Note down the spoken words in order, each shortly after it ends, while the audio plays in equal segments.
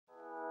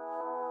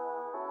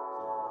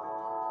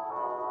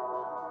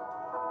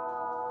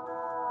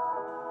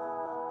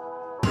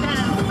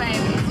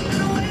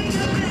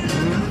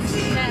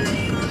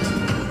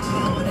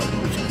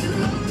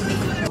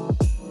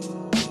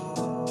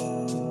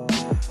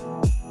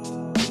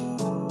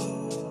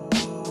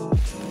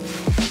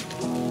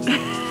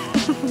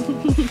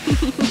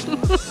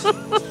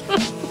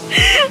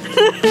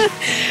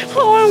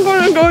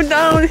go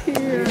down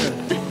here.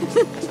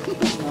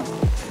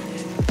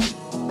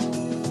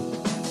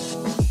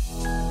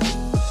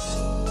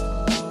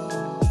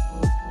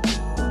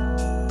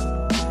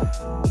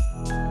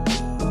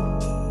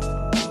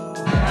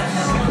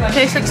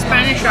 Tastes like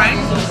Spanish, right?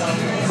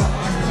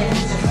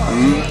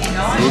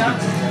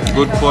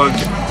 Good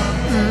quality.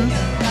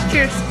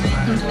 Cheers.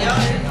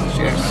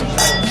 Cheers.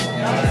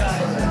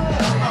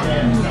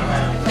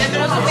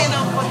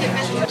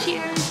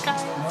 Cheers,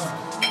 guys.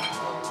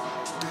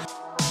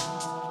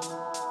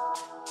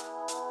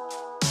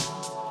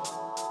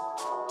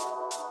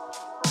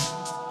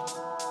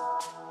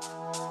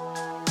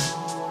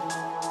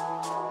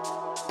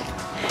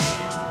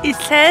 It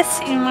says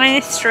in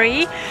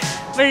 -3,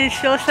 but it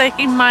feels like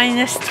in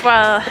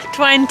 -12,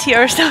 20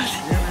 or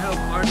something.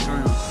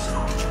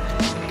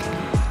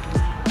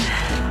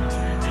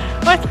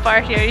 What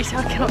party are you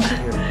talking about?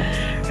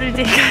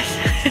 Ridiculous.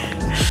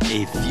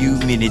 A few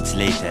minutes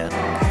later.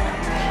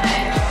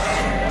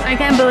 I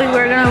can't believe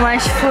we're gonna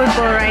watch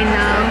football right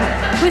now.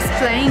 Who's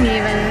playing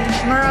even?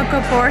 Morocco,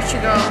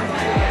 Portugal.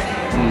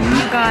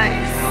 You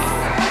guys,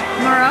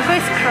 Morocco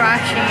is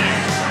crushing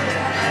it.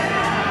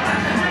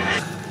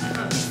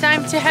 It's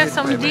time to have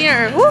some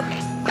dinner. Woo!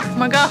 Oh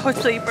my god, hot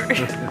sleeper.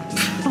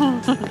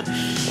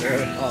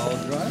 All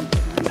right.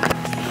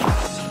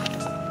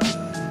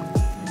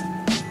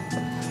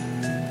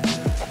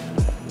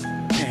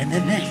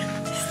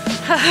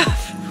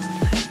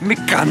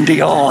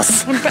 Micandios!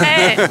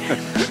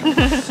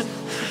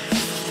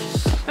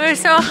 We're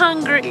so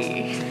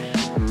hungry.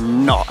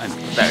 No, I'm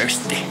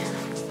thirsty.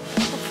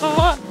 For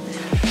what?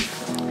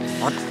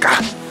 Vodka.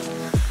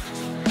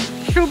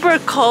 Super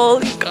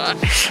cold, you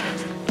guys.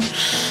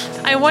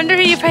 I wonder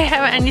if I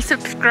have any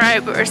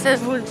subscribers that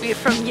would be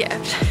from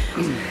yet.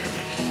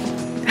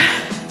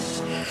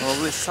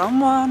 Probably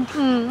someone.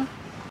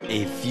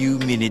 A few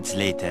minutes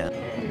later.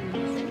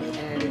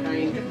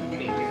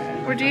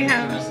 What do you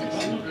have?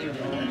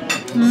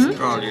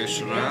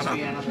 Skaldjursröra.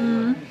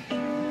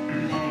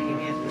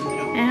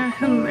 And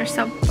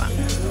hummersoppa.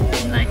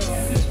 Nice.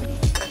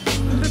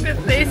 Look at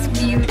this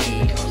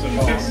beauty.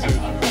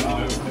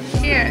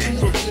 Here.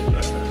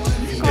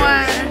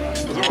 Square.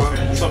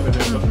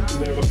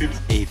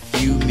 A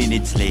few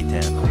minutes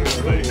later.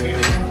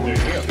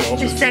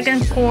 The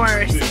second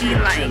course be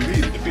like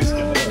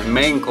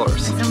Main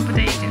course. some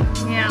potato.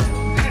 Yeah.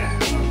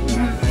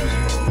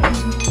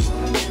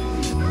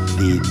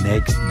 The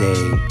next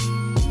day.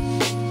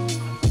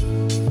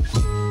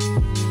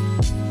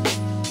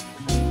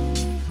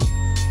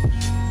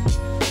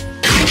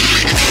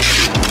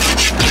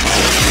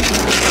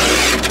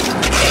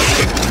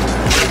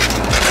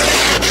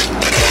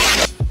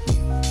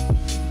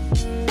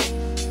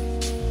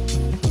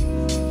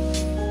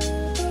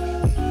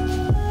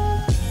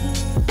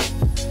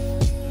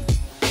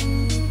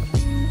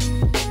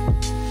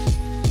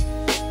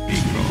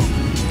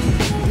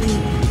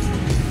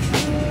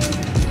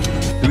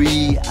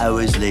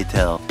 Hours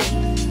later.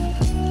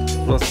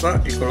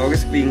 Lossa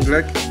ekologisk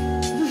vinglögg.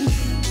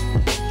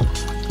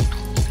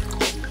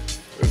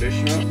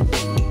 Traditional.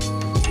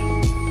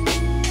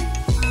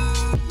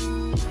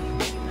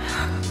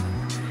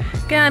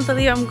 Can't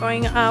believe I'm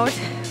going out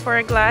for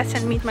a glass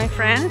and meet my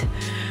friend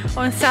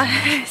on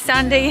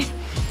Sunday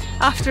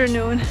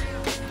afternoon.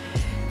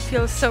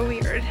 Feels so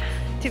weird,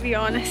 to be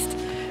honest,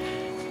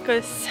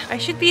 because I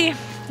should be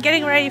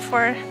getting ready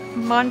for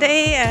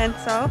Monday and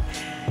so.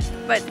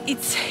 But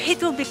it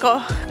will be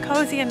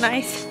cozy and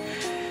nice.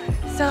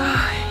 So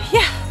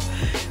yeah,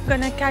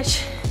 gonna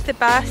catch the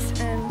bus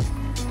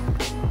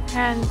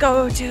and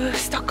go to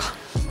Stockholm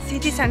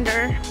city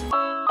center.